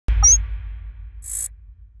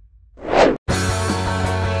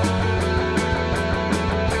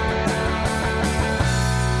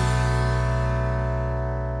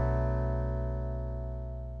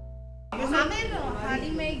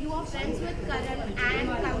friends with Karan and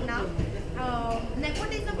Kamna.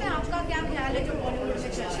 Nepotism पे आपका क्या ख्याल है जो बॉलीवुड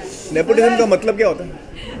में चल रहा है? नेपोटिज्म का मतलब क्या होता है?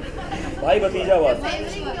 भाई भतीजा हुआ।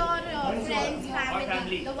 Favoring your friends,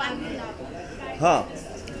 family, the one you love. हाँ.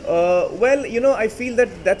 Well, you know, I feel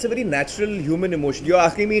that that's a very natural human emotion. You're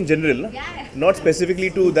asking me in general, na? Yeah. Not specifically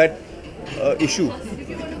to that issue. If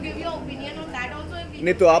you want to give your opinion on that also, if we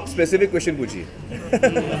नहीं तो आप specific question पूछिए.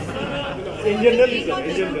 In general,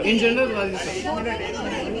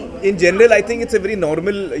 In general, I think it's a very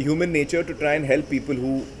normal human nature to try and help people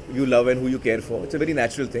who you love and who you care for. It's a very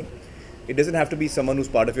natural thing. It doesn't have to be someone who's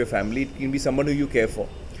part of your family. It can be someone who you care for.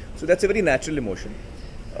 So that's a very natural emotion.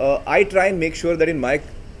 I try and make sure that in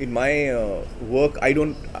my work, I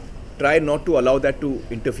don't try not to allow that to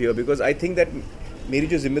interfere, because I think that मेरी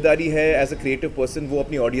जो जिम्मेदारी है as a creative person वो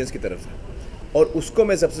अपनी audience की तरफ है और उसको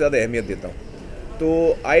मैं सबसे ज़्यादा अहमियत देता हूँ. तो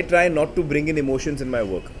I try not to bring in emotions in my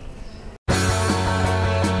work.